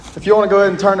If you want to go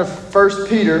ahead and turn to 1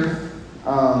 Peter,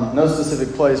 no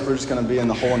specific place, we're just going to be in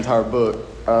the whole entire book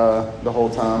the whole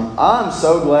time. I'm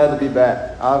so glad to be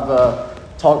back.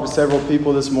 I've talked to several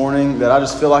people this morning that I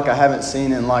just feel like I haven't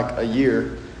seen in like a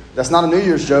year. That's not a New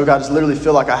Year's joke. I just literally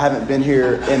feel like I haven't been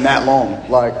here in that long.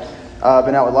 Like, I've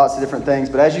been out with lots of different things.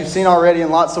 But as you've seen already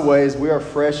in lots of ways, we are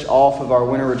fresh off of our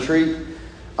winter retreat.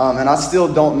 And I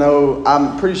still don't know.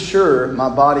 I'm pretty sure my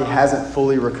body hasn't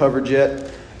fully recovered yet.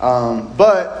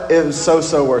 But it was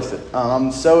so worth it.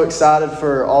 I'm so excited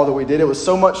for all that we did. It was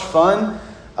so much fun.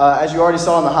 As you already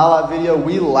saw in the highlight video,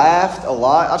 we laughed a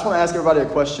lot. I just want to ask everybody a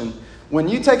question. When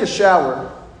you take a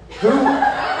shower,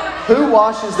 who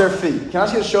washes their feet? Can I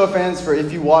just get a show of hands for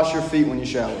if you wash your feet when you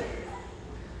shower?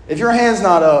 If your hand's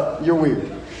not up, you're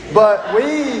weird. But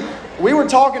we were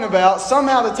talking about,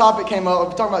 somehow the topic came up,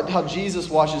 we're talking about how Jesus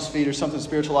washes feet or something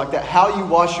spiritual like that, how you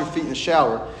wash your feet in the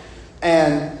shower.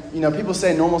 And, people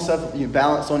say normal stuff, you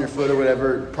balance on your foot or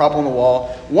whatever, prop on the wall.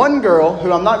 One girl,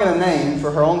 who I'm not going to name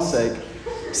for her own sake,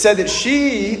 said that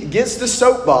she gets the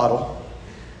soap bottle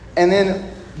and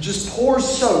then just pours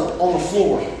soap on the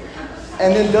floor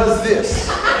and then does this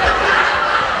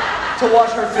to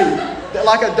wash her feet.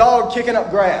 Like a dog kicking up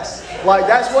grass. Like,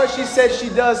 that's what she said she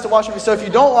does to wash her feet. So if you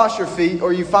don't wash your feet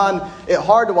or you find it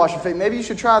hard to wash your feet, maybe you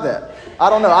should try that. I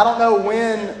don't know. I don't know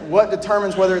what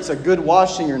determines whether it's a good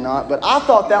washing or not, but I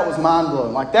thought that was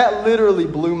mind-blowing. Like, that literally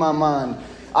blew my mind.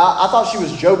 I thought she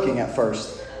was joking at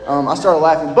first. I started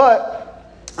laughing. But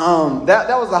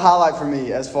that was the highlight for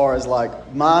me as far as,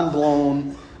 like,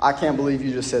 mind-blown. I can't believe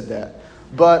you just said that.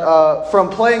 But from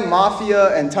playing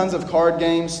Mafia and tons of card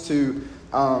games to...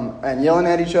 and yelling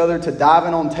at each other, to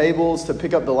diving on tables, to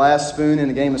pick up the last spoon in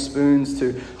a game of spoons,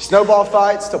 to snowball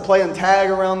fights, to playing tag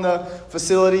around the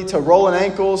facility, to rolling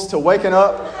ankles, to waking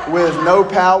up with no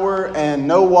power and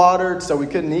no water so we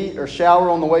couldn't eat or shower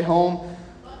on the way home.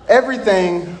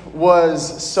 Everything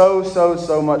was so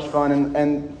much fun.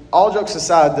 And all jokes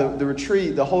aside, the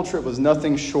retreat, the whole trip was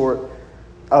nothing short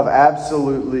of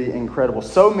absolutely incredible.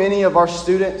 So many of our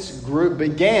students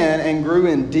began and grew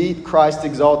in deep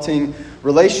Christ-exalting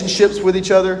relationships with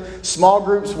each other. Small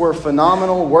groups were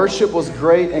phenomenal. Worship was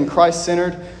great and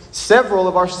Christ-centered. Several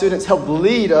of our students helped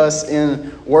lead us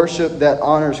in worship that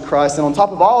honors Christ. And on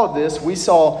top of all of this, we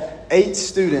saw 8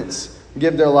 students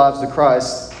give their lives to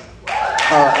Christ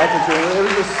at the trip. It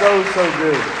was just so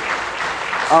good.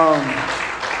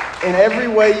 In every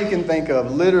way you can think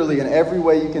of, literally in every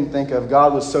way you can think of,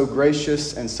 God was so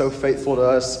gracious and so faithful to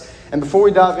us. And before we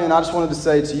dive in, I just wanted to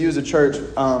say to you as a church,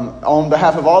 on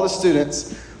behalf of all the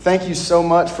students, thank you so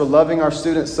much for loving our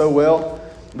students so well.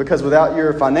 Because without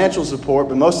your financial support,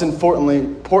 but most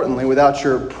importantly, without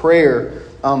your prayer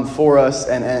for us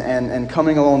and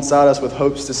coming alongside us with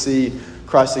hopes to see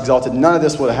Christ exalted, none of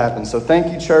this would have happened. So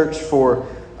thank you, church, for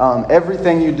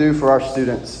everything you do for our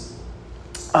students.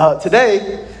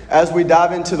 Today, as we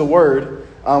dive into the Word,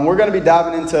 we're going to be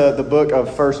diving into the book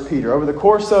of 1 Peter. Over the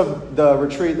course of the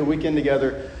retreat, the weekend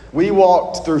together, we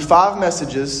walked through 5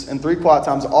 messages and 3 quiet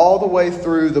times all the way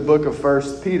through the book of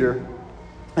 1 Peter.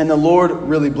 And the Lord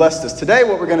really blessed us. Today,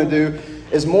 what we're going to do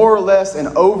is more or less an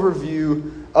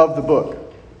overview of the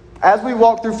book. As we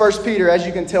walk through 1 Peter, as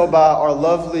you can tell by our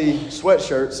lovely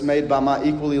sweatshirts made by my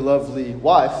equally lovely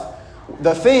wife,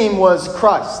 the theme was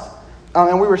Christ.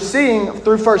 And we were seeing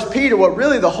through 1 Peter what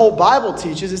really the whole Bible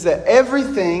teaches is that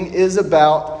everything is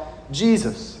about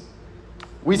Jesus.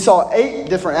 We saw 8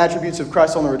 different attributes of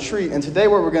Christ on the retreat. And today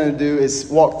what we're going to do is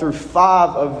walk through 5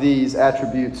 of these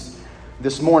attributes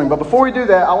this morning. But before we do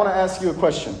that, I want to ask you a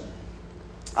question.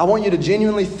 I want you to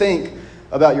genuinely think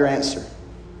about your answer.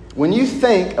 When you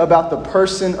think about the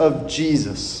person of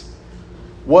Jesus,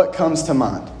 what comes to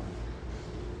mind?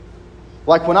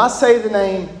 Like when I say the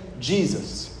name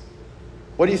Jesus,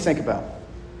 what do you think about?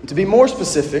 To be more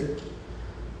specific,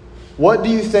 what do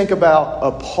you think about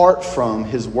apart from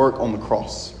his work on the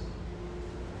cross?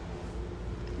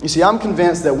 You see, I'm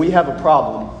convinced that we have a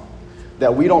problem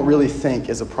that we don't really think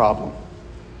is a problem.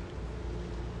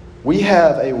 We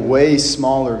have a way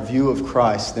smaller view of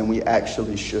Christ than we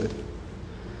actually should.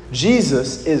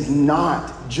 Jesus is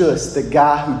not just the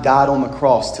guy who died on the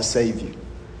cross to save you.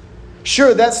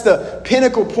 Sure, that's the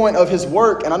pinnacle point of his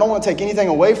work, and I don't want to take anything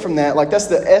away from that. Like, that's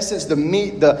the essence, the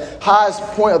meat, the highest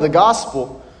point of the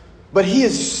gospel. But he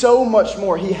is so much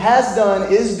more. He has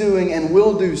done, is doing, and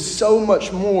will do so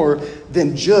much more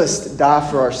than just die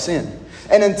for our sin.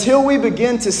 And until we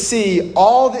begin to see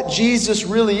all that Jesus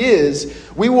really is,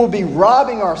 we will be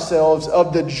robbing ourselves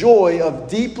of the joy of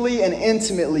deeply and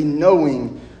intimately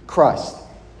knowing Christ.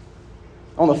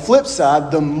 On the flip side,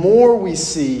 the more we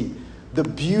see the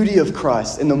beauty of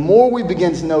Christ. And the more we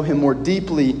begin to know him more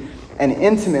deeply and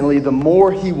intimately, the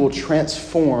more he will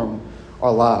transform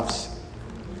our lives.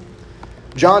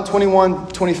 John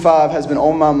 21:25 has been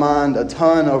on my mind a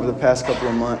ton over the past couple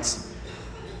of months.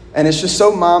 And it's just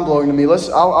so mind-blowing to me.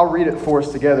 I'll read it for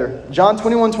us together. John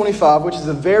 21:25, which is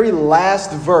the very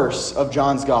last verse of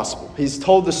John's gospel. He's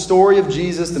told the story of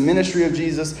Jesus, the ministry of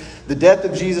Jesus, the death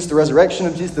of Jesus, the resurrection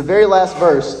of Jesus. The very last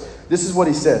verse, this is what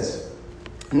he says.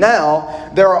 Now,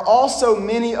 there are also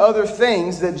many other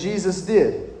things that Jesus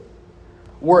did.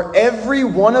 Were every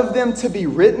one of them to be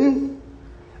written,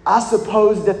 I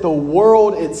suppose that the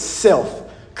world itself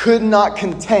could not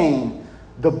contain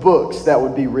the books that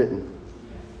would be written.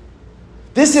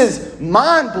 This is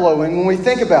mind-blowing when we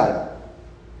think about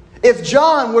it. If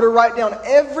John were to write down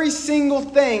every single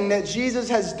thing that Jesus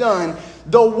has done,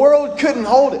 the world couldn't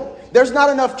hold it. There's not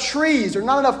enough trees or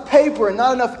not enough paper and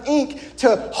not enough ink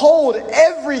to hold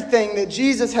everything that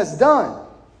Jesus has done.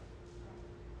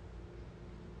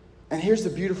 And here's the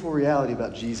beautiful reality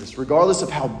about Jesus. Regardless of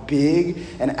how big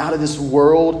and out of this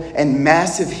world and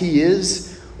massive he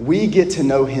is, we get to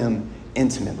know him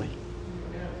intimately.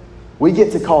 We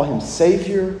get to call him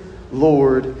Savior,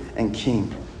 Lord, and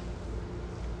King.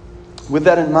 With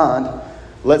that in mind,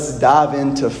 let's dive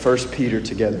into 1 Peter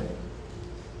together.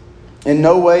 In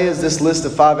no way is this list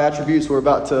of 5 attributes we're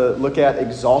about to look at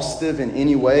exhaustive in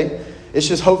any way. It's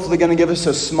just hopefully going to give us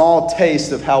a small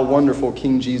taste of how wonderful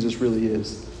King Jesus really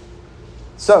is.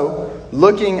 So,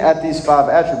 looking at these 5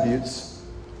 attributes,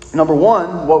 number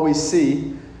 1, what we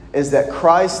see is that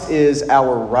Christ is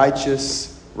our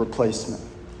righteous replacement.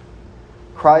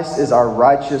 Christ is our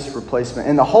righteous replacement.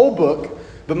 In the whole book,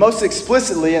 but most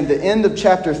explicitly in the end of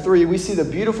chapter 3, we see the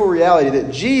beautiful reality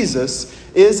that Jesus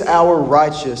is our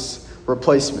righteous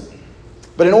replacement.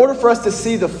 But in order for us to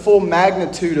see the full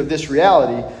magnitude of this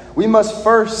reality, we must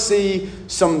first see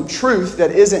some truth that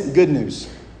isn't good news.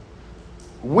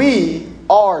 We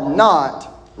are not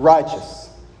righteous.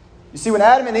 You see, when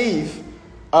Adam and Eve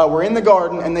were in the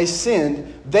garden and they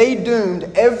sinned, they doomed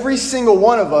every single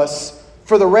one of us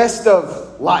for the rest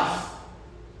of life.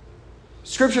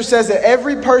 Scripture says that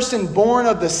every person born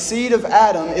of the seed of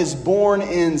Adam is born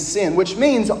in sin, which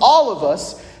means all of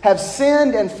us have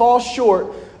sinned and fall short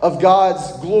of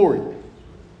God's glory.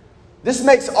 This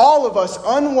makes all of us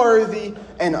unworthy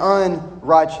and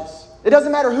unrighteous. It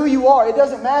doesn't matter who you are. It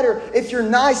doesn't matter if you're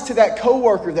nice to that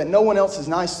coworker that no one else is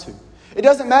nice to. It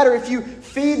doesn't matter if you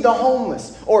feed the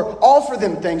homeless or offer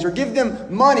them things or give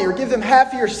them money or give them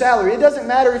half of your salary. It doesn't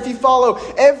matter if you follow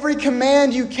every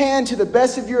command you can to the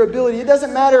best of your ability. It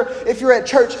doesn't matter if you're at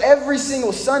church every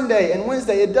single Sunday and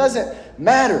Wednesday. It doesn't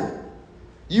matter.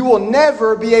 You will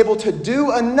never be able to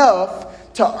do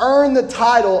enough to earn the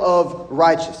title of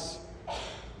righteous.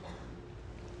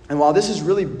 And while this is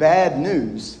really bad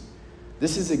news,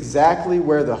 this is exactly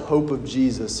where the hope of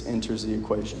Jesus enters the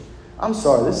equation. I'm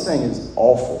sorry, this thing is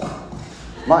awful.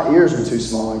 My ears are too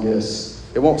small, I guess.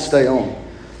 It won't stay on.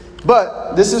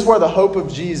 But this is where the hope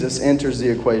of Jesus enters the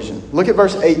equation. Look at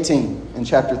verse 18 in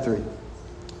chapter 3.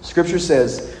 Scripture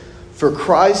says, "For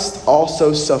Christ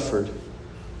also suffered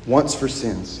once for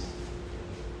sins,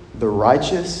 the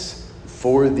righteous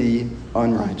for the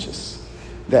unrighteous,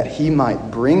 that he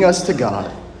might bring us to God,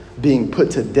 being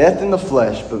put to death in the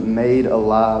flesh, but made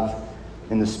alive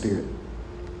in the spirit."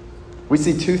 We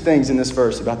see 2 things in this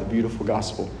verse about the beautiful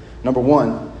gospel. Number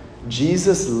 1,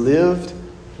 Jesus lived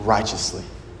righteously.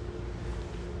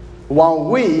 While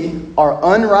we are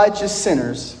unrighteous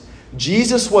sinners,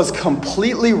 Jesus was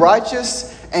completely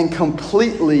righteous and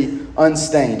completely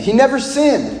unstained. He never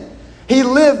sinned. He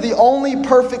lived the only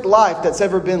perfect life that's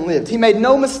ever been lived. He made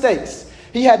no mistakes.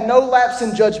 He had no lapse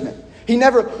in judgment. He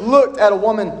never looked at a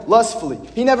woman lustfully.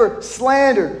 He never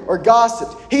slandered or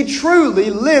gossiped. He truly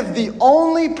lived the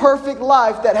only perfect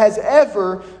life that has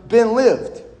ever been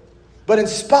lived. But in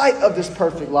spite of this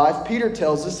perfect life, Peter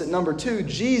tells us that number 2,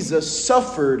 Jesus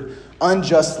suffered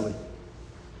unjustly.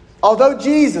 Although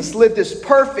Jesus lived this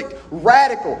perfect,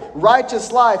 radical,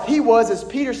 righteous life, he was, as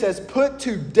Peter says, put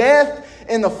to death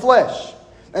in the flesh.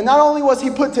 And not only was he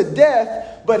put to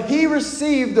death, but he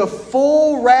received the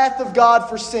full wrath of God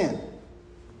for sin.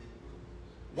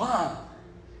 Why?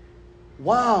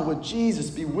 Why would Jesus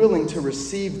be willing to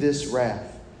receive this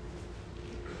wrath?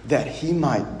 That he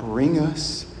might bring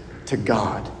us to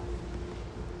God.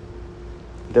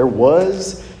 There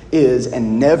was, is,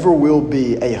 and never will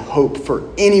be a hope for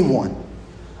anyone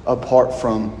apart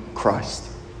from Christ.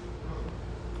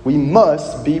 We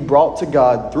must be brought to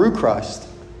God through Christ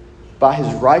by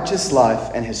his righteous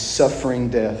life and his suffering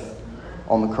death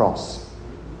on the cross.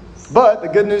 But the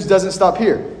good news doesn't stop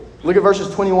here. Look at verses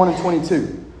 21 and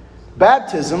 22.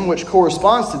 Baptism, which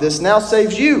corresponds to this, now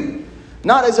saves you,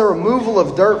 not as a removal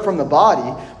of dirt from the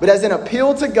body, but as an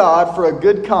appeal to God for a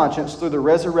good conscience through the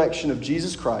resurrection of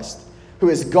Jesus Christ, who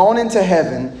has gone into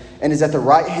heaven and is at the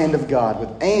right hand of God,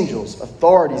 with angels,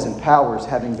 authorities, and powers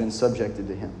having been subjected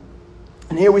to him.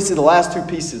 And here we see the last two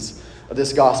pieces of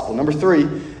this gospel. Number 3,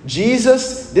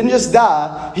 Jesus didn't just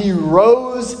die, he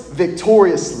rose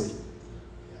victoriously.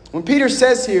 When Peter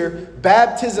says here,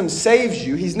 baptism saves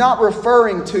you, he's not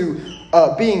referring to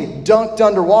being dunked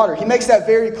underwater. He makes that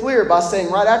very clear by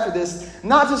saying right after this,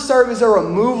 not to serve as a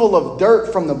removal of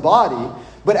dirt from the body,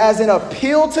 but as an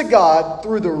appeal to God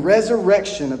through the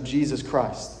resurrection of Jesus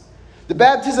Christ. The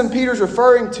baptism Peter's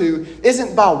referring to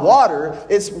isn't by water,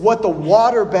 it's what the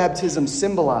water baptism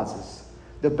symbolizes.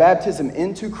 The baptism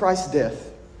into Christ's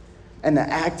death and the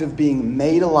act of being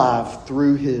made alive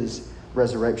through his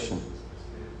resurrection.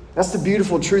 That's the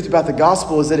beautiful truth about the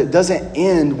gospel, is that it doesn't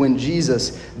end when Jesus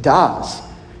dies.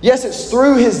 Yes, it's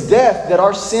through his death that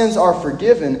our sins are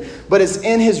forgiven, but it's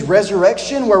in his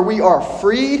resurrection where we are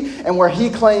freed and where he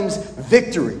claims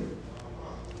victory.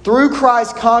 Through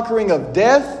Christ's conquering of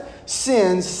death,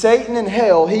 sin, Satan, and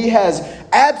hell, he has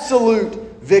absolute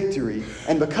victory.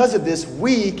 And because of this,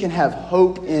 we can have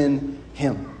hope in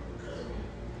him.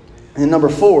 And number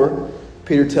 4,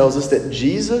 Peter tells us that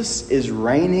Jesus is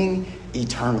reigning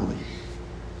eternally.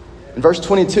 In verse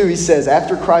 22, he says,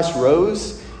 after Christ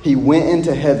rose, he went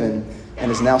into heaven and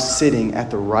is now sitting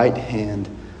at the right hand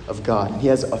of God. He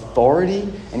has authority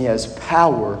and he has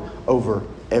power over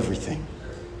everything.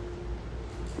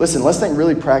 Listen, let's think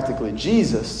really practically.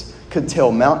 Jesus could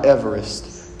tell Mount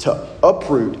Everest to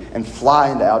uproot and fly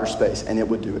into outer space, and it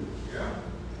would do it.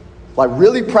 Like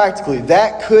really practically,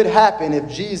 that could happen if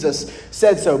Jesus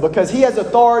said so, because he has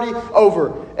authority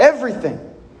over everything.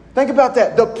 Think about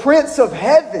that. The Prince of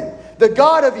Heaven, the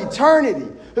God of eternity,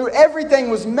 who everything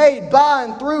was made by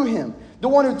and through him, the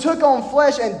one who took on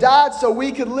flesh and died so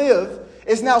we could live,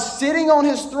 is now sitting on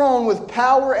his throne with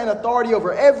power and authority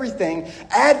over everything,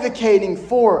 advocating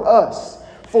for us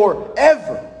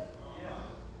forever.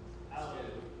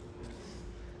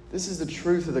 This is the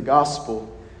truth of the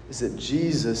gospel, is that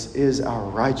Jesus is our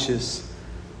righteous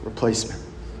replacement.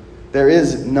 There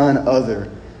is none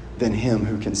other than him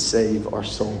who can save our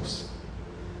souls.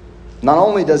 Not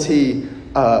only does he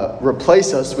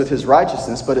replace us with his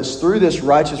righteousness, but it's through this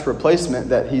righteous replacement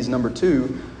that he's number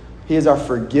 2. He is our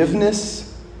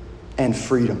forgiveness and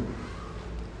freedom.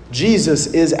 Jesus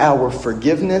is our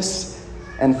forgiveness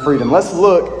and freedom. Let's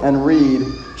look and read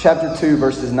chapter 2,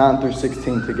 verses 9 through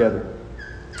 16 together.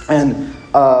 And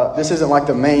this isn't like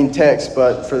the main text,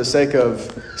 but for the sake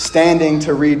of standing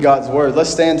to read God's word,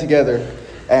 let's stand together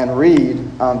and read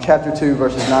chapter 2,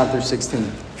 verses 9 through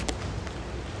 16.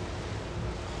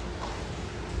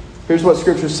 Here's what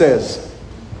Scripture says.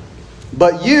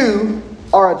 But you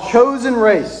are a chosen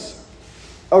race,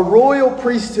 a royal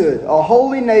priesthood, a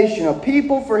holy nation, a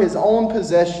people for his own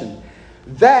possession,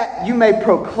 that you may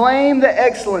proclaim the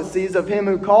excellencies of him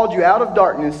who called you out of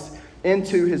darkness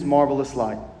into his marvelous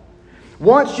light.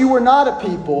 Once you were not a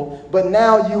people, but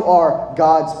now you are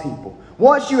God's people.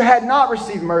 Once you had not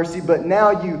received mercy, but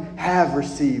now you have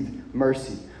received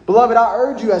mercy. Beloved, I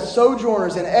urge you as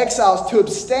sojourners and exiles to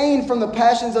abstain from the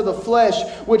passions of the flesh,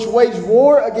 which wage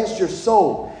war against your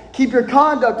soul. Keep your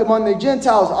conduct among the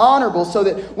Gentiles honorable, so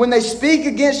that when they speak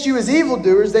against you as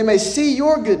evildoers, they may see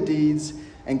your good deeds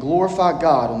and glorify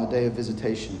God on the day of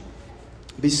visitation.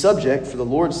 Be subject, for the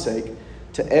Lord's sake,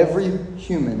 to every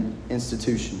human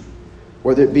institution,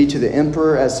 whether it be to the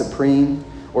emperor as supreme,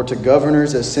 or to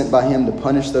governors as sent by him to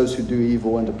punish those who do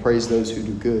evil and to praise those who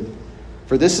do good.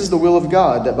 For this is the will of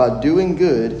God, that by doing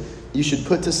good you should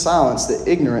put to silence the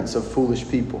ignorance of foolish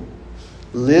people.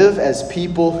 Live as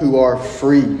people who are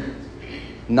free,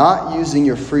 not using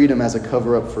your freedom as a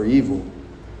cover-up for evil,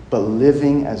 but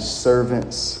living as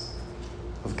servants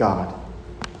of God.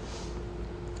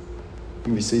 You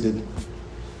can be seated.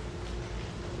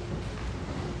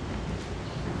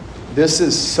 This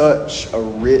is such a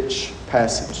rich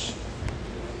passage.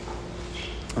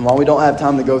 And while we don't have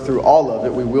time to go through all of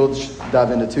it, we will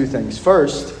dive into 2 things.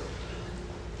 First,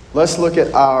 let's look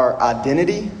at our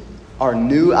identity, our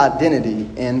new identity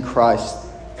in Christ's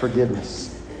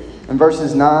forgiveness. In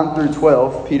verses 9 through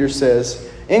 12, Peter says,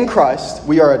 in Christ,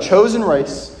 we are a chosen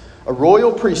race, a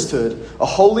royal priesthood, a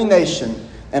holy nation,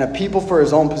 and a people for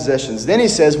his own possessions. Then he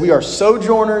says, we are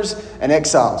sojourners and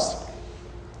exiles.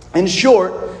 In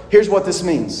short, here's what this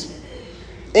means.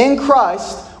 In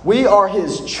Christ, we are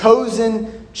his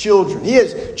chosen children. He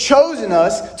has chosen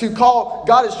us to call,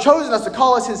 God has chosen us to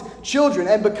call us his children.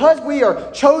 And because we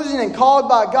are chosen and called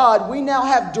by God, we now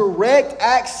have direct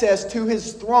access to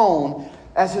His throne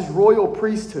as His royal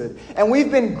priesthood. And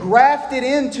we've been grafted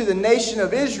into the nation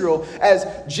of Israel as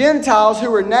Gentiles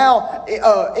who are now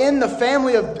in the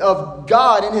family of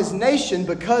God in His nation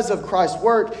because of Christ's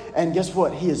work. And guess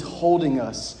what? He is holding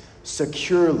us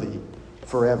securely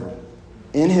forever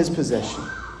in His possession.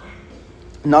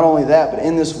 Not only that, but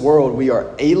in this world we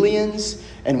are aliens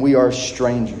and we are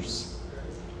strangers.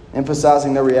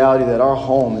 Emphasizing the reality that our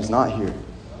home is not here.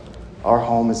 Our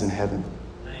home is in heaven.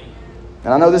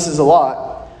 And I know this is a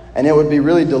lot, and it would be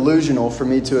really delusional for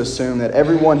me to assume that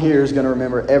everyone here is going to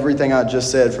remember everything I just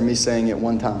said from me saying it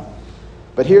one time.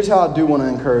 But here's how I do want to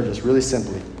encourage us, really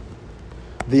simply.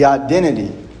 The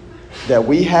identity that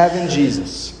we have in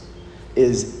Jesus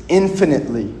is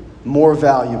infinitely more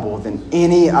valuable than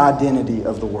any identity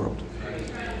of the world.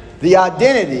 The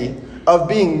identity of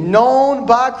being known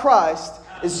by Christ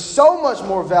is so much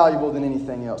more valuable than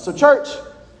anything else. So church,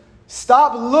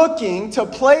 stop looking to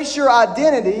place your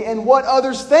identity in what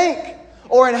others think,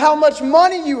 or in how much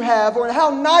money you have, or in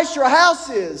how nice your house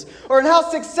is, or in how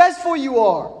successful you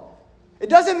are. It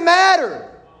doesn't matter,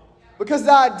 because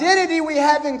the identity we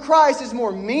have in Christ is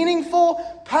more meaningful,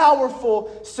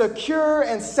 powerful, secure,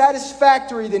 and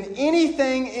satisfactory than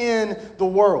anything in the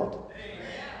world.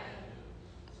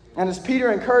 And as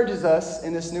Peter encourages us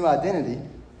in this new identity,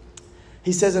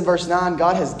 he says in verse 9,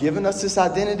 God has given us this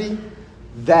identity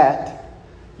that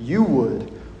you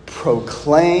would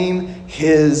proclaim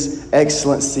His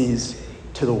excellencies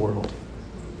to the world.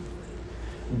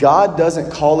 God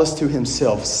doesn't call us to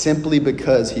Himself simply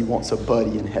because He wants a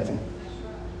buddy in heaven.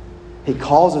 He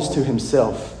calls us to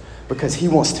Himself because He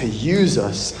wants to use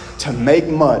us to make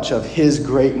much of His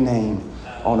great name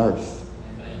on earth.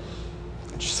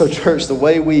 So church, the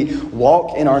way we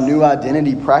walk in our new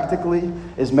identity practically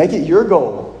is make it your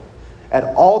goal at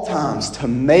all times to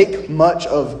make much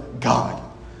of God,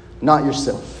 not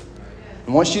yourself.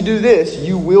 And once you do this,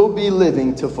 you will be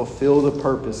living to fulfill the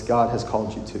purpose God has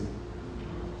called you to.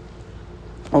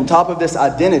 On top of this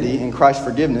identity in Christ's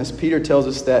forgiveness, Peter tells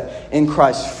us that in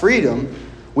Christ's freedom,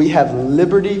 we have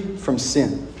liberty from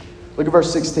sin. Look at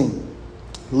verse 16.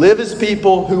 Live as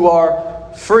people who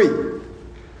are free,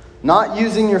 not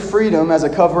using your freedom as a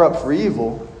cover-up for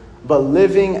evil, but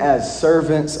living as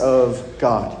servants of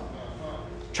God.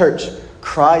 Church,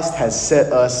 Christ has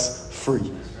set us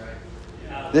free.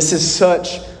 This is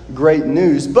such great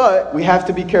news, but we have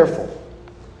to be careful,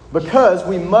 because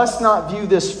we must not view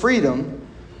this freedom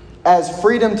as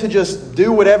freedom to just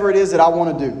do whatever it is that I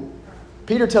want to do.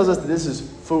 Peter tells us that this is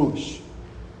foolish.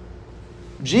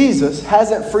 Jesus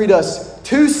hasn't freed us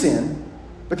to sin,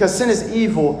 because sin is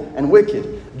evil and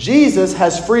wicked. Jesus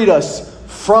has freed us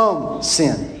from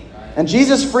sin. And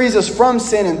Jesus frees us from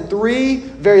sin in three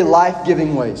very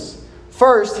life-giving ways.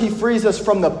 First, He frees us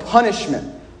from the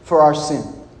punishment for our sin.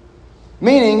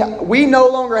 Meaning, we no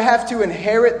longer have to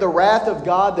inherit the wrath of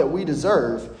God that we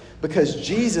deserve, because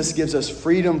Jesus gives us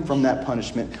freedom from that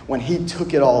punishment when He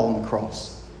took it all on the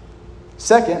cross.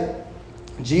 Second,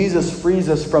 Jesus frees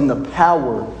us from the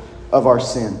power of our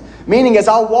sin. Meaning, as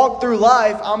I walk through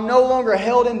life, I'm no longer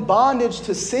held in bondage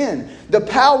to sin. The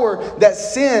power that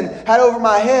sin had over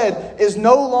my head is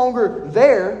no longer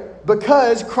there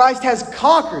because Christ has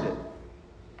conquered it.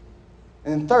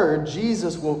 And third,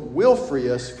 Jesus will free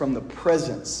us from the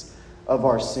presence of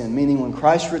our sin. Meaning, when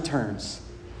Christ returns,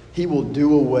 He will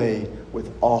do away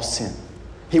with all sin.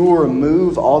 He will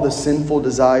remove all the sinful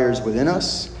desires within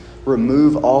us,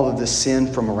 remove all of the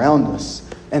sin from around us,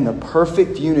 and the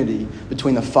perfect unity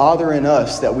between the Father and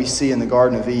us that we see in the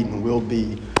Garden of Eden will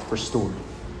be restored.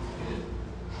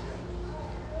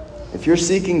 If you're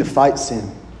seeking to fight sin,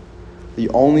 the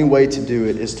only way to do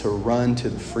it is to run to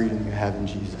the freedom you have in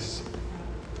Jesus.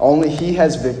 Only He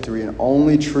has victory, and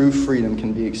only true freedom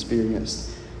can be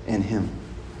experienced in Him.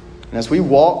 And as we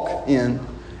walk in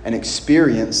and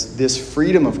experience this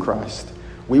freedom of Christ,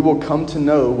 we will come to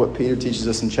know what Peter teaches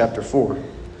us in chapter 4.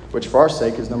 Which for our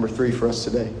sake is number 3 for us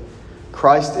today.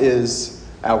 Christ is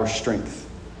our strength.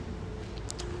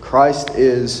 Christ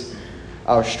is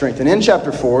our strength. And in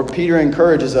chapter 4, Peter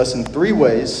encourages us in 3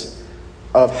 ways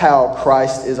of how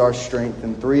Christ is our strength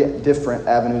in 3 different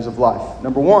avenues of life.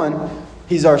 Number 1,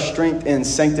 He's our strength in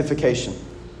sanctification.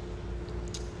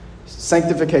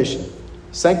 Sanctification.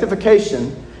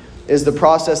 Sanctification is the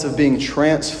process of being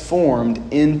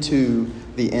transformed into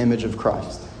the image of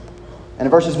Christ. And in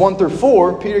verses 1 through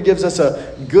 4, Peter gives us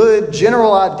a good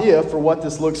general idea for what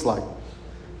this looks like.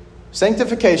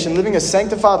 Sanctification, living a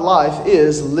sanctified life,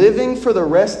 is living for the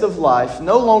rest of life,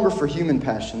 no longer for human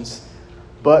passions,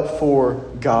 but for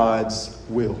God's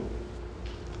will.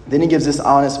 Then he gives this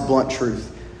honest, blunt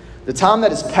truth. The time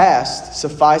that is past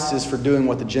suffices for doing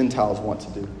what the Gentiles want to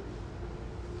do.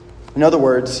 In other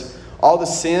words, all the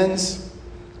sins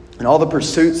and all the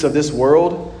pursuits of this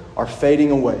world are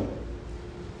fading away.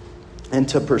 And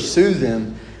to pursue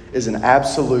them is an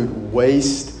absolute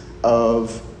waste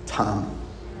of time.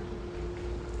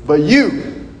 But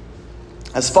you,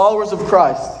 as followers of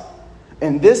Christ,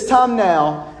 in this time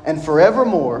now and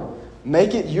forevermore,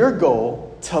 make it your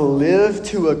goal to live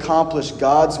to accomplish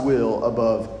God's will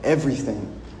above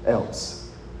everything else.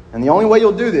 And the only way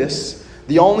you'll do this,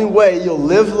 the only way you'll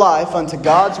live life unto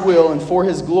God's will and for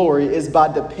His glory, is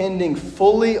by depending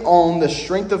fully on the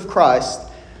strength of Christ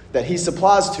that He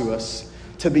supplies to us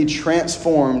to be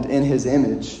transformed in His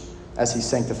image as He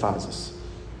sanctifies us.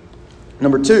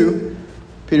 Number 2,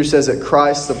 Peter says that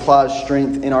Christ supplies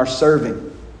strength in our serving.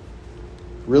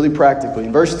 Really practically.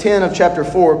 In verse 10 of chapter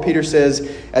 4, Peter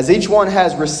says, as each one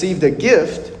has received a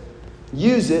gift,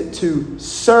 use it to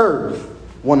serve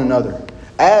one another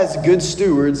as good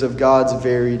stewards of God's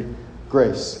varied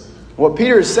grace. What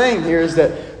Peter is saying here is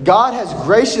that God has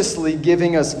graciously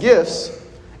given us gifts,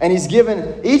 and He's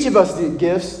given each of us the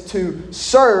gifts to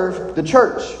serve the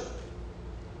church.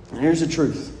 And here's the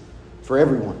truth for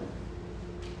everyone.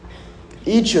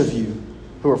 Each of you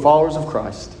who are followers of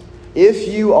Christ, if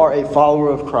you are a follower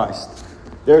of Christ,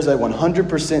 there's a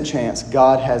 100% chance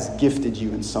God has gifted you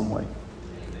in some way.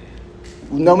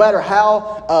 No matter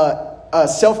how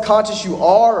self-conscious you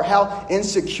are or how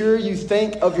insecure you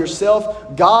think of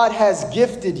yourself, God has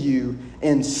gifted you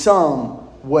in some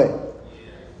way.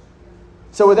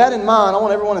 So with that in mind, I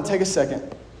want everyone to take a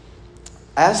second.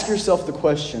 Ask yourself the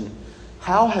question,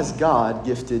 how has God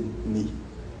gifted me?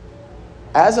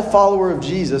 As a follower of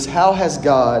Jesus, how has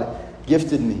God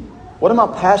gifted me? What am I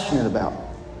passionate about?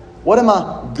 What am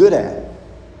I good at?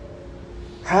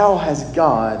 How has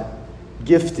God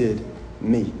gifted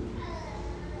me?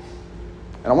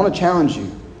 And I want to challenge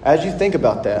you, as you think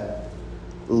about that,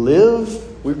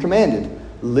 we're commanded,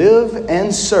 live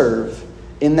and serve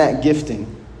in that gifting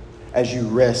as you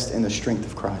rest in the strength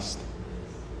of Christ.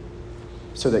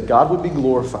 So that God would be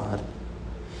glorified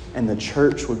and the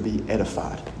church would be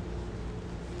edified.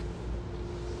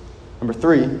 Number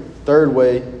 3, third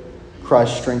way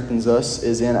Christ strengthens us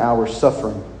is in our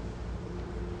suffering.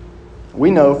 We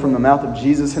know from the mouth of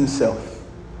Jesus Himself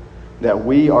that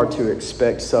we are to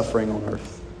expect suffering on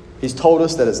earth. He's told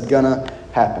us that it's gonna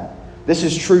happen. This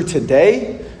is true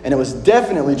today, and it was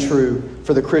definitely true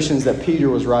for the Christians that Peter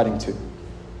was writing to.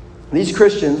 These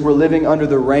Christians were living under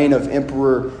the reign of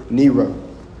Emperor Nero.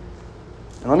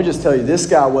 And let me just tell you, this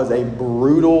guy was a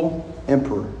brutal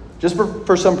emperor. Just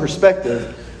for some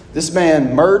perspective, this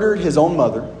man murdered his own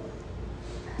mother.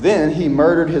 Then he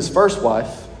murdered his first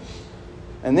wife.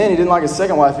 And then he didn't like his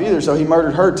second wife either, so he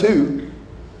murdered her too.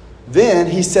 Then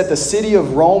he set the city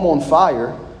of Rome on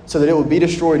fire so that it would be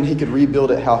destroyed and he could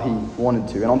rebuild it how he wanted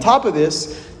to. And on top of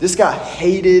this guy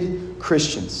hated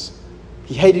Christians.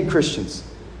 He hated Christians.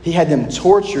 He had them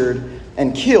tortured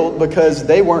and killed because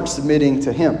they weren't submitting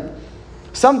to him.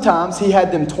 Sometimes he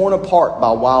had them torn apart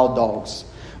by wild dogs.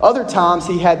 Other times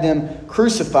he had them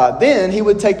crucified. Then he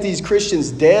would take these Christians'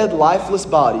 dead, lifeless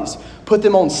bodies, put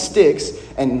them on sticks,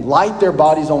 and light their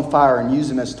bodies on fire and use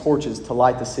them as torches to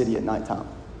light the city at nighttime.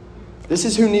 This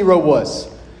is who Nero was.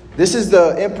 This is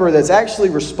the emperor that's actually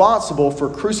responsible for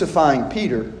crucifying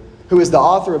Peter, who is the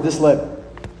author of this letter.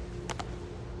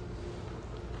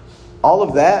 All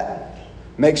of that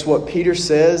makes what Peter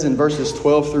says in verses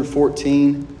 12 through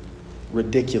 14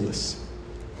 ridiculous.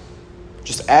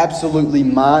 Just absolutely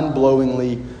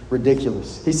mind-blowingly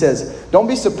ridiculous. He says, don't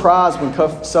be surprised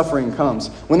when suffering comes.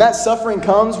 When that suffering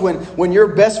comes, when your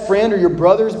best friend or your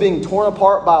brother is being torn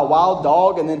apart by a wild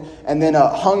dog and then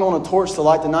hung on a torch to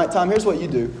light the nighttime, here's what you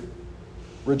do.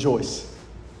 Rejoice.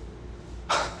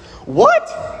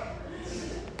 What?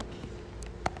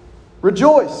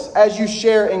 Rejoice as you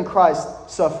share in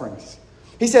Christ's sufferings.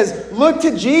 He says, look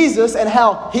to Jesus and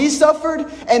how He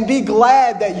suffered and be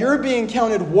glad that you're being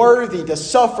counted worthy to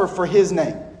suffer for His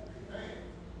name.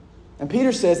 And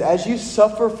Peter says, as you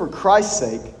suffer for Christ's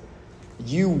sake,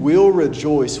 you will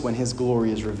rejoice when His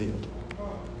glory is revealed.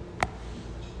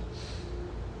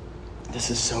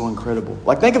 This is so incredible.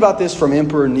 Think about this from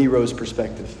Emperor Nero's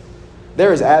perspective.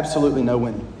 There is absolutely no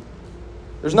winning.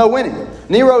 There's no winning.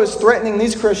 Nero is threatening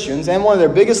these Christians and one of their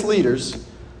biggest leaders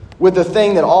with the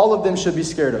thing that all of them should be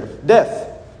scared of. Death.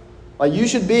 You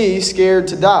should be scared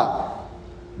to die.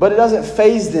 But it doesn't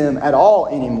faze them at all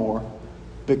anymore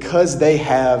because they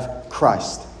have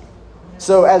Christ.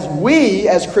 So as we,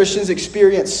 as Christians,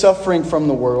 experience suffering from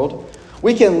the world,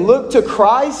 We can look to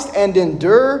Christ and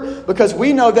endure because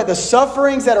we know that the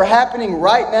sufferings that are happening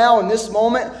right now in this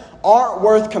moment aren't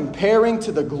worth comparing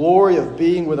to the glory of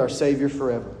being with our Savior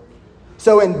forever.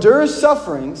 So endure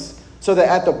sufferings so that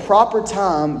at the proper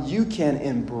time you can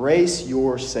embrace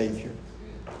your Savior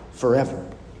forever.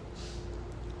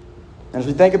 And as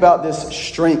we think about this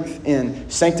strength in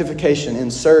sanctification,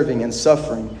 in serving, and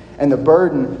suffering, and the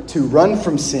burden to run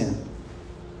from sin,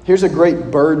 here's a great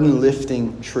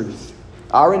burden-lifting truth.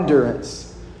 Our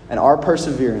endurance and our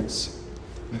perseverance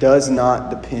does not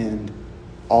depend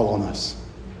all on us.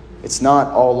 It's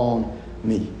not all on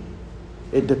me.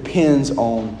 It depends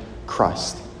on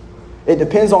Christ. It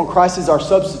depends on Christ as our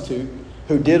substitute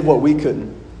who did what we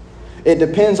couldn't. It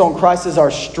depends on Christ as our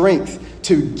strength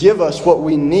to give us what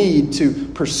we need to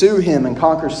pursue Him and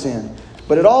conquer sin.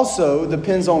 But it also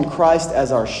depends on Christ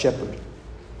as our shepherd,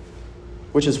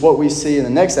 which is what we see in the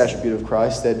next attribute of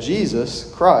Christ, that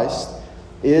Jesus, Christ,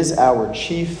 is our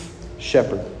chief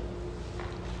shepherd.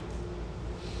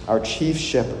 Our chief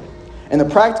shepherd. In the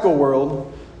practical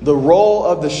world, the role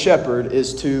of the shepherd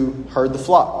is to herd the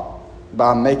flock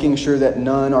by making sure that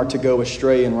none are to go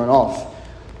astray and run off.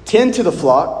 Tend to the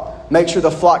flock, make sure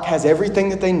the flock has everything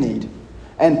that they need,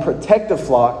 and protect the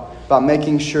flock by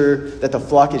making sure that the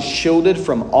flock is shielded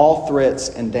from all threats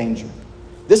and danger.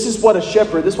 This is what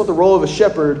the role of a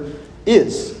shepherd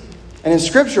is. And in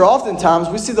Scripture, oftentimes,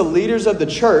 we see the leaders of the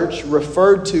church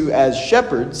referred to as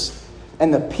shepherds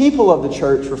and the people of the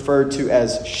church referred to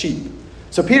as sheep.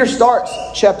 So Peter starts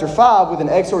chapter 5 with an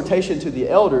exhortation to the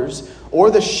elders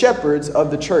or the shepherds of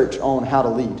the church on how to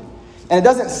lead. And it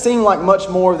doesn't seem like much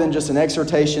more than just an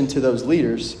exhortation to those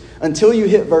leaders until you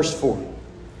hit verse 4,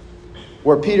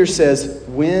 where Peter says,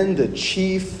 when the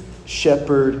chief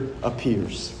shepherd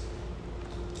appears.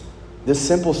 This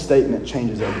simple statement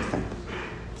changes everything.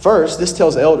 First, this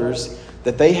tells elders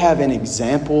that they have an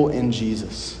example in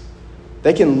Jesus.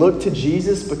 They can look to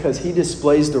Jesus because He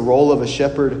displays the role of a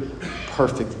shepherd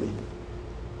perfectly.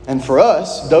 And for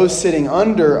us, those sitting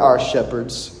under our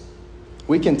shepherds,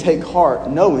 we can take heart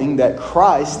knowing that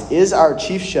Christ is our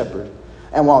chief shepherd.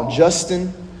 And while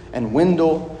Justin and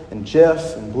Wendell and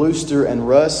Jeff and Bluester and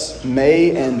Russ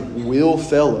may and will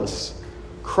fail us,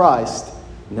 Christ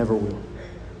never will.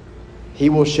 He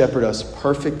will shepherd us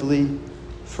perfectly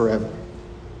forever.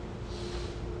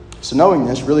 So knowing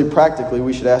this, really practically,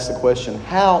 we should ask the question,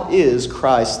 how is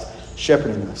Christ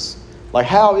shepherding us? Like,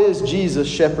 how is Jesus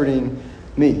shepherding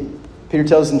me? Peter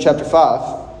tells us in chapter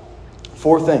 5,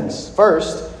 4 things.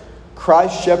 First,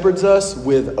 Christ shepherds us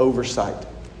with oversight.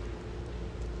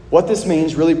 What this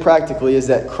means really practically is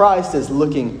that Christ is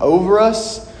looking over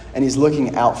us and He's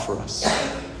looking out for us.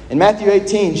 In Matthew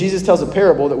 18, Jesus tells a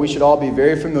parable that we should all be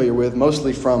very familiar with,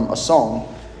 mostly from a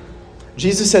song.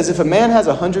 Jesus says, if a man has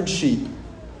 100 sheep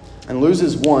and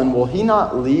loses one, will he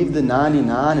not leave the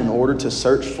 99 in order to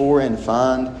search for and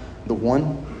find the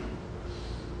one?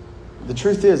 The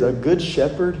truth is, a good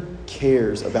shepherd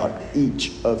cares about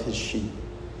each of his sheep.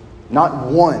 Not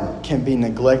one can be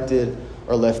neglected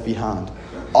or left behind.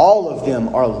 All of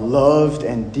them are loved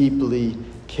and deeply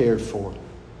cared for.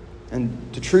 And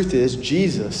the truth is,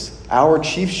 Jesus, our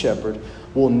chief shepherd,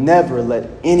 will never let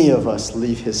any of us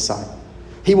leave His sight.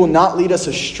 He will not lead us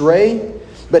astray,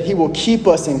 but He will keep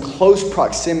us in close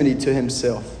proximity to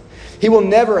Himself. He will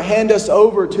never hand us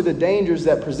over to the dangers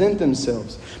that present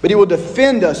themselves, but He will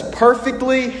defend us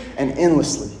perfectly and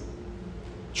endlessly.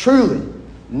 Truly,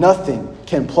 nothing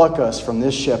can pluck us from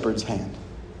this shepherd's hand.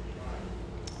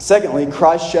 Secondly,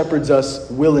 Christ shepherds us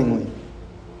willingly.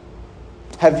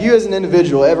 Have you as an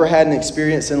individual ever had an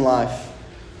experience in life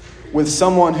with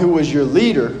someone who was your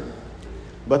leader,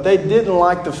 but they didn't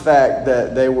like the fact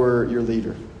that they were your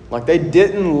leader? Like, they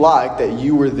didn't like that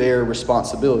you were their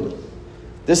responsibility.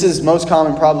 This is most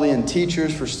common probably in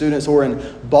teachers for students or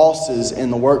in bosses in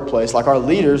the workplace. Like, our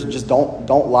leaders just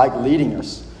don't like leading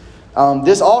us.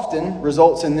 This often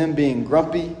results in them being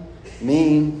grumpy,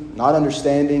 mean, not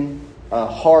understanding,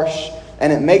 harsh,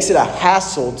 and it makes it a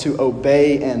hassle to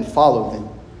obey and follow them.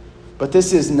 But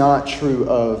this is not true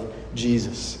of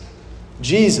Jesus.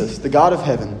 Jesus, the God of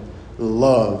heaven,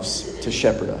 loves to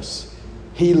shepherd us.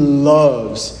 He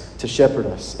loves to shepherd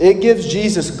us. It gives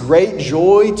Jesus great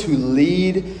joy to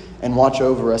lead and watch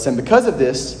over us. And because of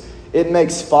this, it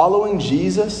makes following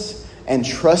Jesus and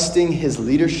trusting His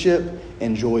leadership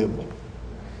enjoyable.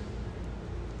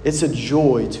 It's a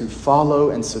joy to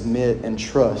follow and submit and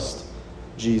trust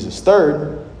Jesus.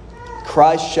 Third,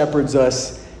 Christ shepherds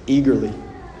us eagerly.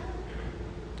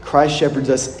 Christ shepherds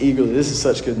us eagerly. This is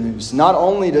such good news. Not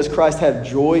only does Christ have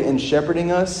joy in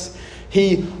shepherding us,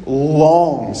 He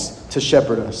longs to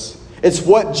shepherd us. It's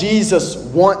what Jesus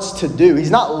wants to do.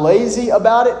 He's not lazy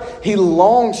about it. He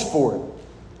longs for it.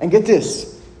 And get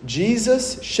this,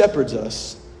 Jesus shepherds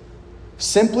us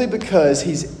simply because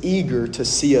he's eager to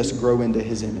see us grow into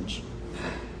his image.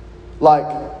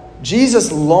 Like,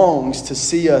 Jesus longs to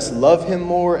see us love him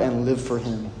more and live for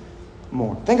him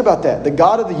more. Think about that. The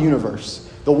God of the universe,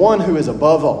 the one who is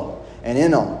above all and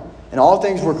in all, and all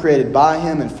things were created by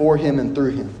him and for him and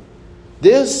through him.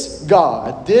 This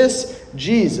God, this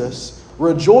Jesus,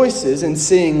 rejoices in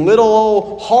seeing little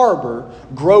old Harbor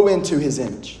grow into his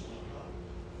image.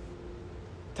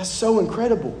 That's so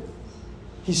incredible.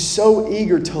 He's so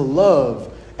eager to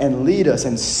love and lead us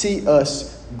and see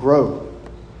us grow.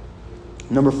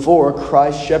 Number 4,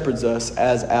 Christ shepherds us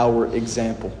as our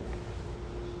example.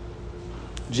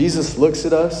 Jesus looks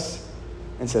at us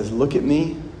and says, look at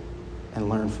me and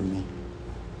learn from me.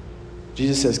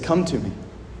 Jesus says, come to me.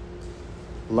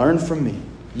 Learn from me.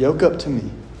 Yoke up to me.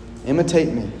 Imitate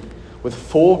me. With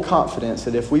full confidence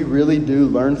that if we really do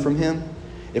learn from him,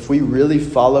 if we really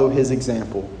follow his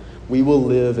example, we will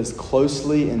live as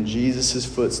closely in Jesus'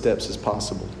 footsteps as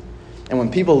possible. And when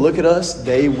people look at us,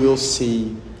 they will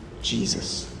see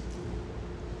Jesus.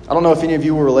 I don't know if any of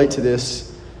you will relate to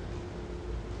this,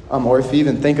 or if you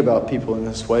even think about people in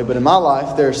this way, but in my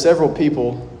life, there are several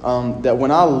people that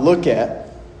when I look at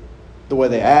the way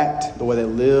they act, the way they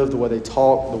live, the way they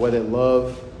talk, the way they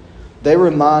love, they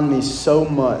remind me so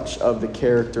much of the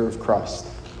character of Christ.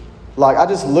 Like, I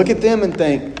just look at them and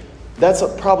think, that's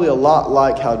probably a lot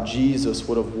like how Jesus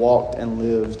would have walked and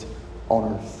lived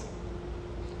on earth.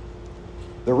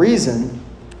 The reason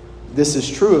this is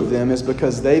true of them is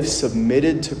because they've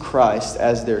submitted to Christ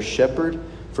as their shepherd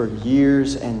for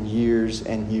years and years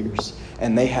and years,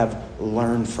 and they have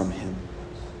learned from him.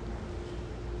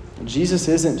 Jesus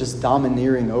isn't just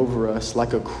domineering over us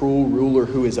like a cruel ruler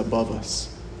who is above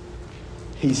us.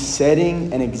 He's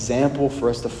setting an example for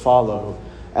us to follow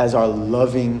as our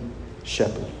loving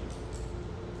shepherd.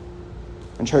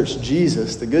 And church,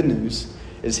 Jesus, the good news,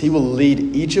 is he will lead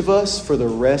each of us for the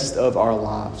rest of our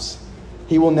lives.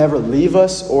 He will never leave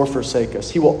us or forsake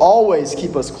us. He will always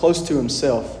keep us close to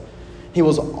himself. He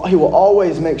will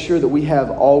always make sure that we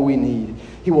have all we need.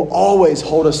 He will always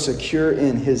hold us secure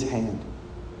in his hand.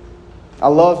 I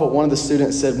love what one of the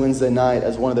students said Wednesday night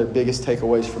as one of their biggest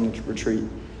takeaways from the retreat.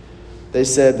 They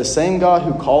said, the same God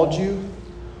who called you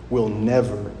will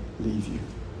never leave you.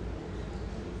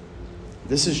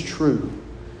 This is true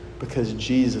because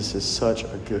Jesus is such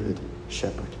a good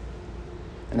shepherd.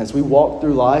 And as we walk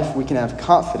through life, we can have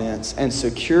confidence and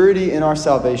security in our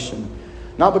salvation,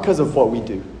 not because of what we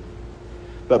do,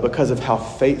 but because of how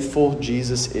faithful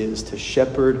Jesus is to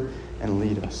shepherd and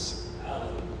lead us.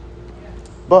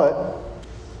 But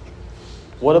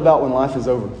what about when life is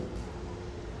over?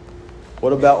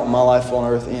 What about when my life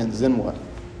on earth ends? Then what?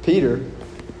 Peter,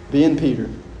 being Peter,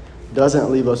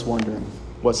 doesn't leave us wondering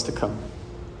what's to come.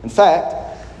 In fact,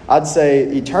 I'd say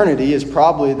eternity is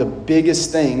probably the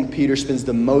biggest thing Peter spends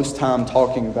the most time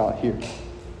talking about here.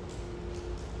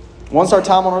 Once our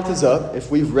time on earth is up,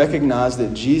 if we've recognized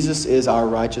that Jesus is our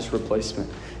righteous replacement,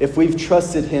 if we've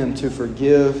trusted him to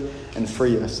forgive and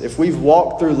free us, if we've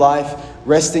walked through life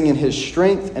resting in his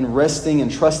strength and resting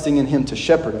and trusting in him to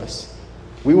shepherd us,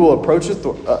 we will approach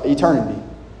eternity.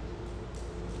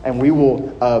 And we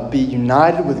will be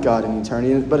united with God in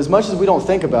eternity. But as much as we don't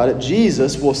think about it,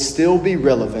 Jesus will still be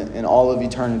relevant in all of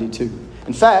eternity too.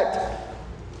 In fact,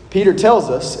 Peter tells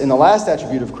us in the last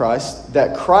attribute of Christ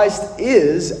that Christ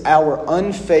is our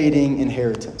unfading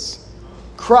inheritance.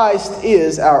 Christ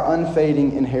is our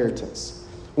unfading inheritance.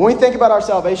 When we think about our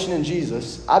salvation in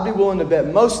Jesus, I'd be willing to bet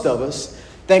most of us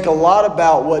think a lot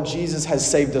about what Jesus has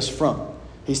saved us from.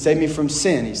 He saved me from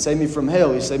sin. He saved me from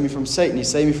hell. He saved me from Satan. He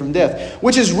saved me from death,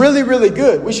 which is really, really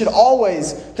good. We should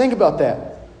always think about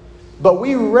that. But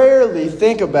we rarely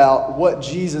think about what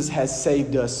Jesus has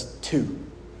saved us to,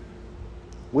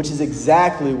 which is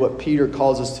exactly what Peter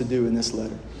calls us to do in this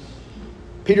letter.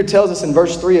 Peter tells us in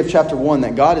verse 3 of chapter 1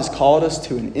 that God has called us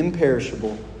to an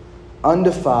imperishable,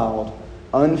 undefiled,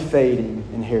 unfading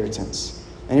inheritance.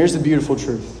 And here's the beautiful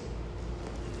truth.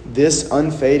 This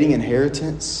unfading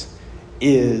inheritance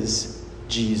is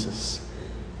Jesus.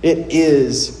 It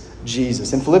is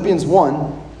Jesus. In Philippians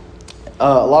 1,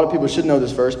 a lot of people should know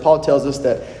this verse. Paul tells us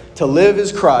that to live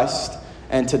is Christ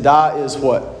and to die is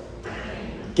what?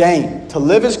 Gain. To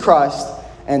live is Christ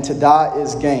and to die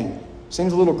is gain.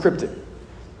 Seems a little cryptic.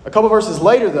 A couple verses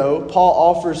later, though, Paul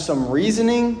offers some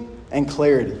reasoning and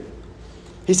clarity.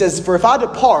 He says, for if I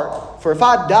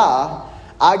die,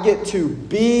 I get to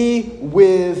be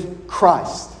with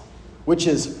Christ, which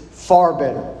is far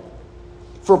better.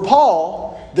 For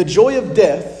Paul, the joy of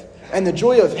death and the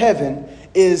joy of heaven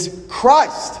is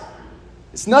Christ.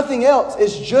 It's nothing else.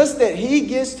 It's just that he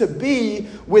gets to be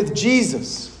with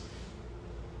Jesus.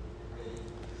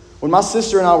 When my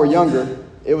sister and I were younger,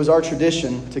 it was our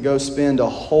tradition to go spend a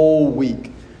whole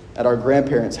week at our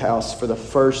grandparents' house for the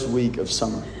first week of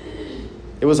summer.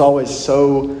 It was always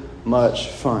so much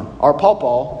fun. Our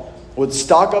pawpaw would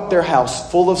stock up their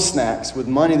house full of snacks with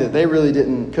money that they really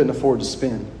couldn't afford to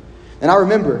spend. And I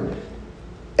remember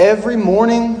every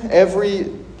morning, every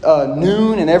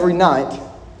noon, and every night,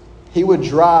 he would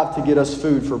drive to get us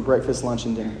food for breakfast, lunch,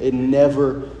 and dinner. It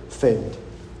never failed.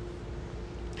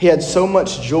 He had so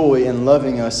much joy in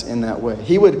loving us in that way.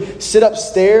 He would sit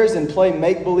upstairs and play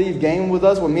make-believe game with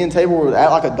us when me and Tabor would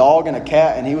act like a dog and a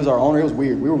cat, and he was our owner. It was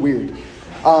weird. We were weird.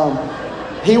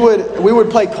 We would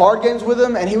play card games with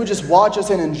him, and he would just watch us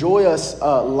and enjoy us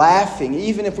laughing,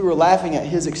 even if we were laughing at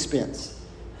his expense.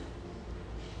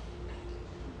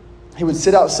 He would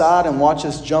sit outside and watch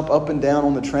us jump up and down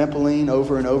on the trampoline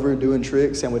over and over doing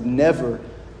tricks, and would never,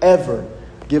 ever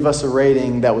give us a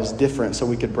rating that was different so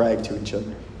we could brag to each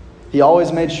other. He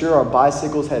always made sure our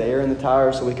bicycles had air in the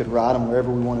tires so we could ride them wherever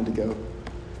we wanted to go.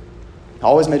 I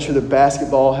always made sure the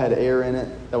basketball had air in it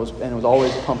and it was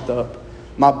always pumped up.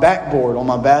 My backboard on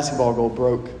my basketball goal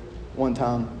broke one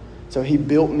time, so he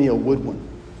built me a wood one,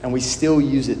 and we still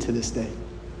use it to this day.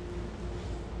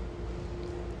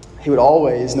 He would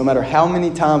always, no matter how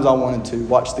many times I wanted to,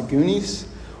 watch the Goonies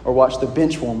or watch the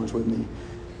Benchwarmers with me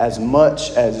as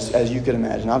much as you could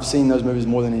imagine. I've seen those movies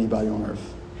more than anybody on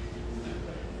earth.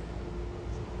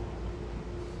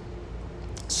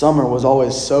 Summer was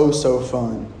always so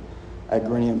fun at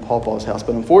Granny and Pawpaw's house.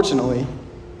 But unfortunately,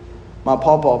 my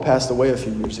Pawpaw passed away a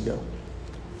few years ago.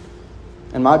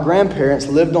 And my grandparents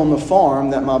lived on the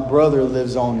farm that my brother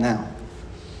lives on now.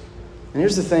 And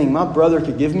here's the thing. My brother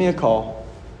could give me a call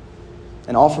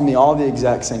and offer me all the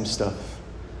exact same stuff.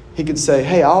 He could say,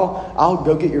 hey, I'll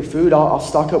go get your food. I'll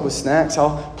stock up with snacks.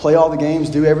 I'll play all the games,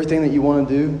 do everything that you want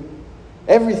to do.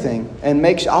 Everything. And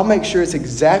I'll make sure it's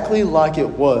exactly like it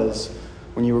was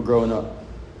when you were growing up.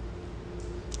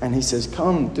 And he says,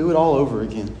 come do it all over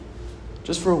again.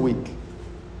 Just for a week.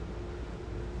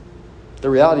 The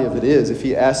reality of it is, if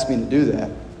he asked me to do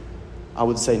that, I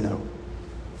would say no.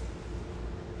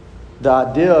 The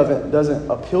idea of it doesn't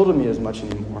appeal to me as much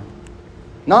anymore.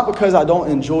 Not because I don't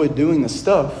enjoy doing the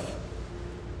stuff,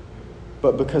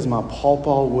 but because my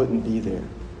Pawpaw wouldn't be there.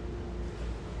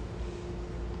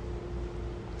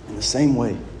 In the same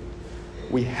way,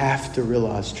 we have to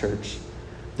realize, church,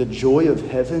 the joy of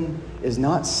heaven is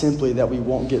not simply that we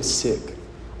won't get sick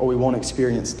or we won't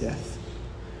experience death.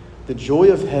 The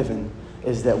joy of heaven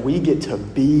is that we get to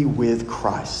be with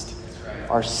Christ,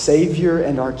 our Savior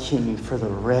and our King, for the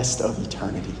rest of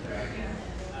eternity.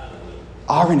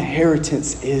 Our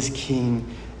inheritance is King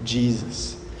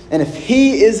Jesus. And if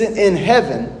he isn't in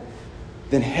heaven,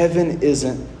 then heaven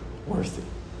isn't worth it.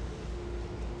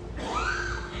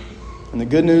 And the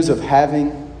good news of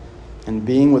having and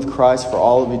being with Christ for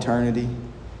all of eternity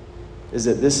is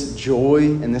that this joy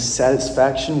and this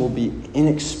satisfaction will be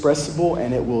inexpressible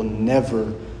and it will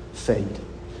never fade.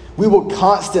 We will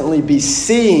constantly be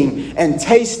seeing and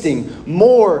tasting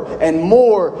more and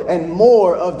more and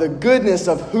more of the goodness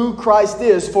of who Christ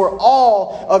is for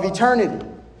all of eternity.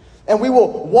 And we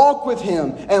will walk with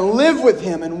him and live with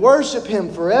him and worship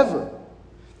him forever.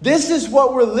 This is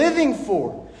what we're living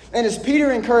for. And as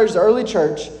Peter encouraged the early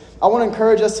church, I want to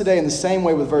encourage us today in the same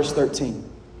way with verse 13.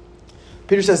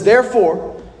 Peter says,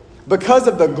 therefore, because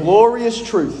of the glorious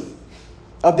truth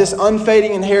of this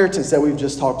unfading inheritance that we've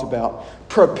just talked about,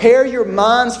 prepare your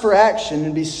minds for action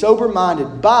and be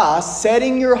sober-minded by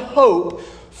setting your hope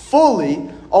fully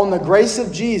on the grace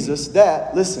of Jesus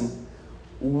that, listen,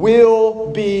 will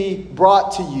be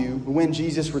brought to you when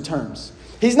Jesus returns.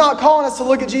 He's not calling us to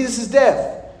look at Jesus'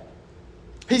 death.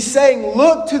 He's saying,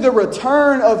 look to the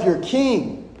return of your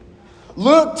King.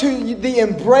 Look to the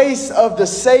embrace of the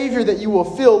Savior that you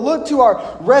will feel. Look to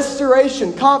our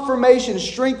restoration, confirmation,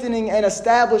 strengthening, and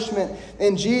establishment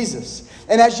in Jesus.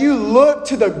 And as you look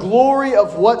to the glory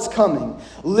of what's coming,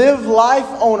 live life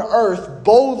on earth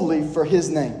boldly for his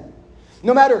name.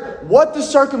 No matter what the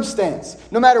circumstance,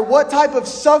 no matter what type of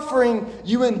suffering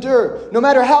you endure, no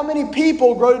matter how many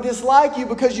people grow to dislike you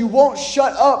because you won't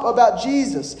shut up about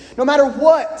Jesus, no matter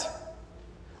what,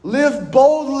 live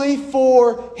boldly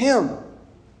for him.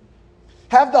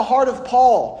 Have the heart of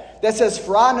Paul that says,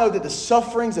 for I know that the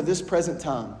sufferings of this present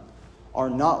time are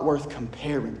not worth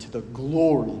comparing to the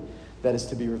glory that is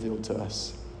to be revealed to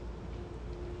us.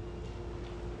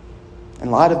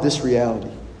 In light of this reality,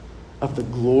 of the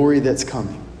glory that's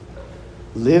coming,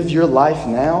 live your life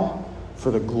now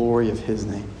for the glory of his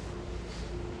name.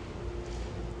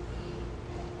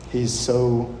 He's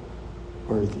so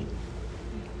worthy.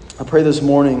 I pray this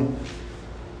morning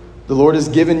the Lord has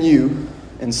given you,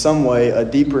 in some way, a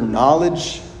deeper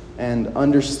knowledge and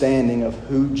understanding of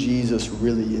who Jesus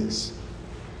really is.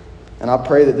 And I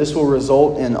pray that this will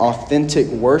result in authentic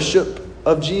worship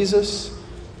of Jesus,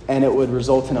 and it would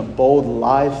result in a bold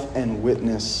life and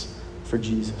witness for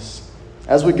Jesus.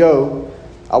 As we go,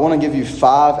 I want to give you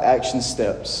 5 action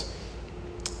steps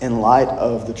in light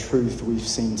of the truth we've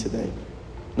seen today.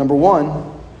 Number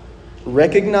 1,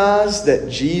 recognize that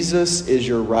Jesus is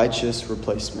your righteous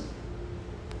replacement.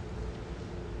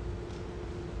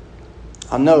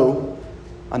 I know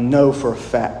for a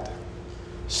fact,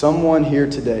 someone here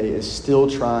today is still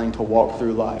trying to walk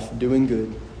through life, doing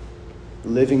good,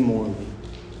 living morally,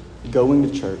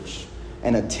 going to church,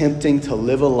 and attempting to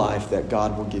live a life that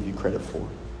God will give you credit for.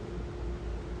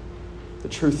 The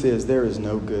truth is, there is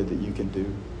no good that you can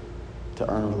do to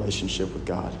earn a relationship with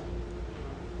God.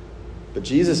 But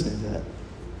Jesus knew that.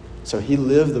 So he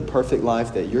lived the perfect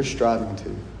life that you're striving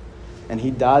to. And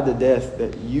he died the death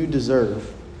that you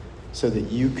deserve so that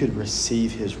you could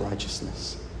receive his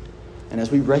righteousness. And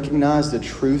as we recognize the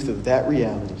truth of that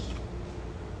reality,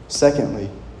 secondly,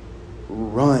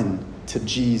 run to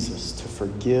Jesus to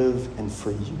forgive and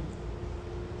free you.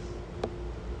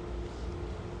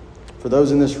 For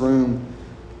those in this room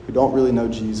who don't really know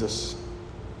Jesus,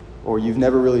 or you've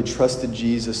never really trusted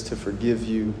Jesus to forgive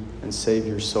you and save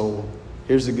your soul,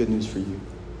 here's the good news for you.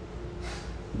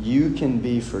 You can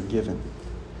be forgiven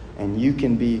and you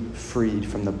can be freed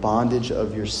from the bondage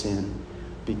of your sin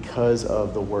because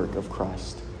of the work of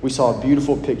Christ. We saw a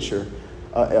beautiful picture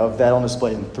of that on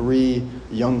display in 3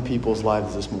 young people's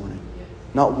lives this morning.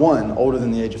 Not one older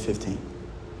than the age of 15.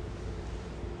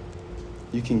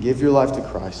 You can give your life to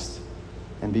Christ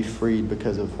and be freed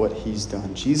because of what he's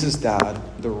done. Jesus died,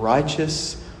 the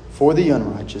righteous for the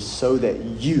unrighteous, so that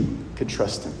you could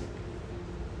trust him.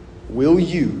 Will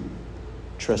you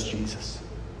trust Jesus?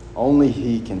 Only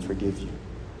he can forgive you.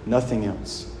 Nothing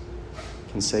else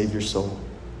can save your soul.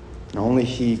 And only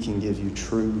he can give you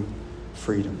true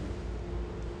freedom.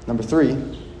 Number 3,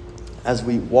 as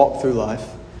we walk through life,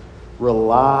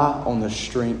 rely on the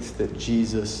strength that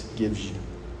Jesus gives you.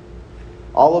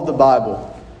 All of the Bible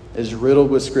is riddled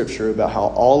with scripture about how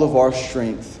all of our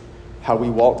strength, as we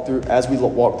walk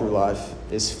through life,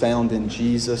 is found in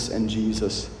Jesus and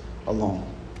Jesus alone.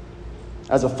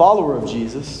 As a follower of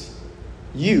Jesus,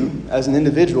 you, as an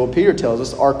individual, Peter tells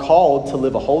us, are called to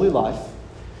live a holy life,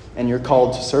 and you're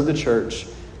called to serve the church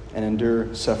and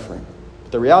endure suffering.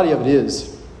 But the reality of it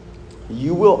is,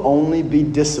 you will only be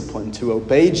disciplined to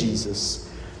obey Jesus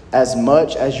as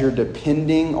much as you're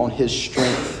depending on his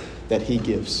strength that he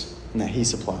gives and that he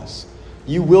supplies.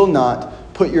 You will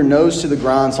not put your nose to the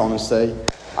grindstone and say,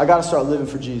 I got to start living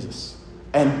for Jesus,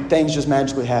 and things just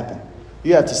magically happen.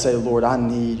 You have to say, Lord, I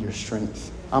need your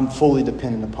strength. I'm fully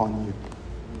dependent upon you.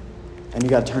 And you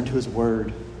got to turn to his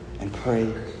word and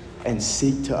pray and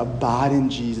seek to abide in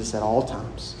Jesus at all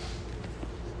times.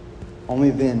 Only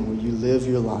then will you live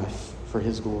your life for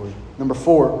his glory. Number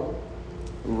 4,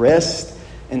 rest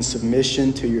in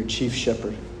submission to your chief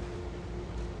shepherd.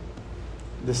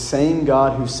 The same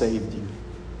God who saved you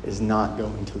is not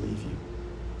going to leave you.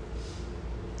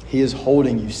 He is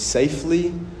holding you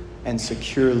safely and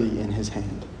securely in his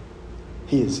hand.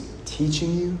 He is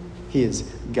teaching you. He is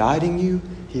guiding you.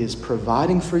 He is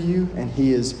providing for you, and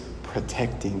he is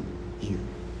protecting you.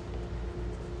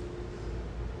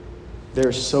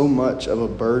 There's so much of a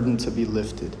burden to be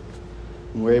lifted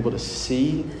when we're able to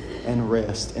see and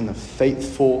rest in the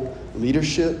faithful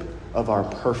leadership of our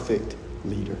perfect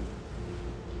leader.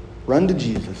 Run to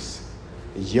Jesus.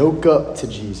 Yoke up to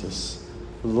Jesus.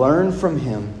 Learn from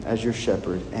him as your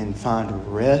shepherd and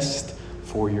find rest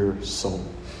for your soul.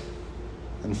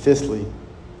 And fifthly,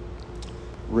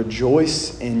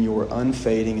 rejoice in your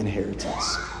unfading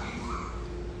inheritance.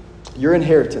 Your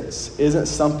inheritance isn't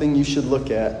something you should look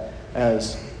at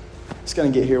as, it's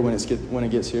going to get here when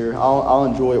it gets here. I'll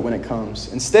enjoy it when it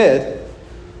comes. Instead,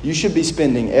 you should be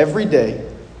spending every day,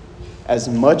 as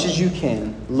much as you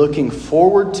can, looking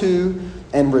forward to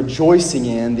and rejoicing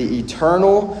in the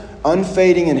eternal,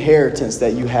 unfading inheritance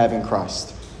that you have in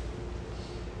Christ.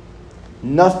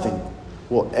 Nothing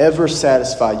will ever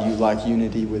satisfy you like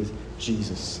unity with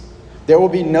Jesus. There will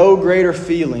be no greater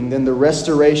feeling than the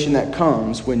restoration that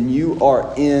comes when you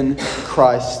are in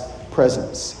Christ's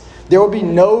presence. There will be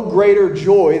no greater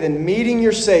joy than meeting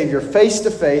your Savior face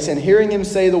to face and hearing him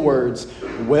say the words,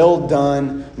 "Well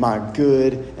done, my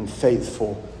good and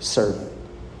faithful servant."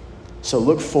 So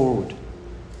look forward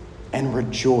and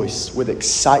rejoice with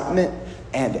excitement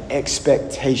and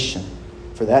expectation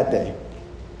for that day.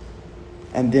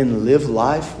 and then live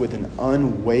life with an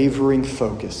unwavering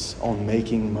focus on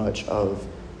making much of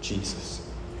Jesus.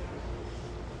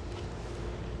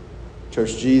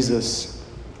 Church, Jesus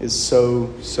is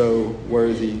so, so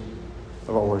worthy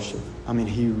of our worship. I mean,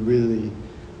 he really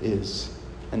is.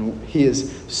 And he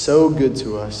is so good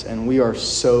to us, and we are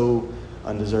so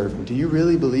undeserving. Do you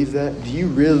really believe that? Do you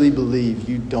really believe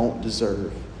you don't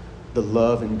deserve the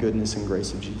love and goodness and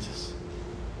grace of Jesus?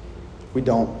 We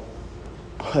don't.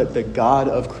 But the God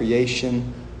of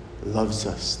creation loves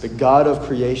us. The God of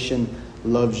creation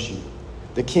loves you.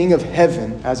 The King of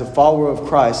heaven, as a follower of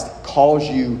Christ, calls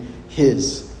you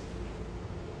his.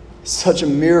 Such a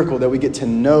miracle that we get to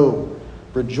know,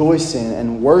 rejoice in,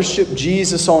 and worship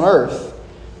Jesus on earth,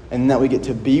 and that we get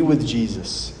to be with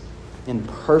Jesus in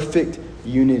perfect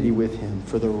unity with him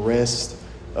for the rest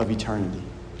of eternity.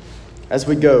 As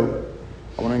we go,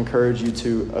 I want to encourage you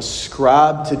to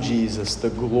ascribe to Jesus the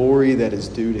glory that is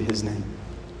due to his name.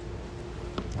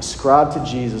 Ascribe to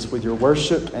Jesus with your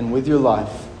worship and with your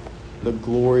life the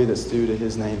glory that's due to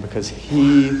his name, because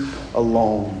he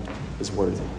alone is worthy.